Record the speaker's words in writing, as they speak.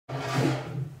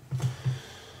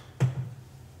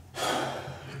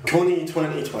Coney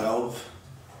 2012,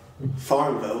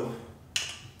 Farmville,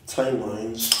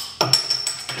 Timelines,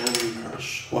 Candy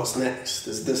Crush. What's next?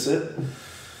 Is this it?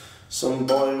 Some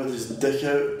boy with his dick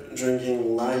out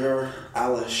drinking lager a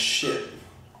la shit.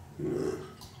 Don't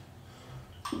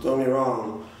get me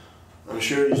wrong, I'm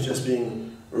sure he's just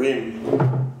being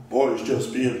boys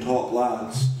just being top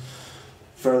lads.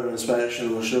 Further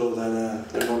inspection will show that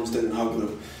their mums didn't hug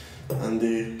them, and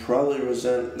they probably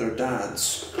resent their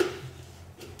dads.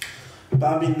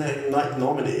 But I've been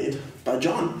nominated by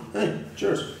John. Hey,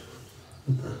 cheers.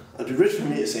 It'd be rude for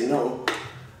me to say no.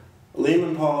 Liam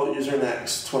and Paul use their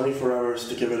next 24 hours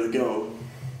to give it a go.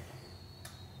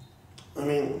 I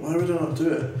mean, why would I not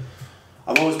do it?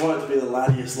 I've always wanted to be the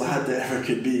laddiest lad that ever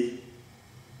could be.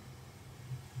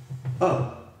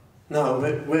 Oh, no,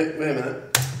 wait a minute.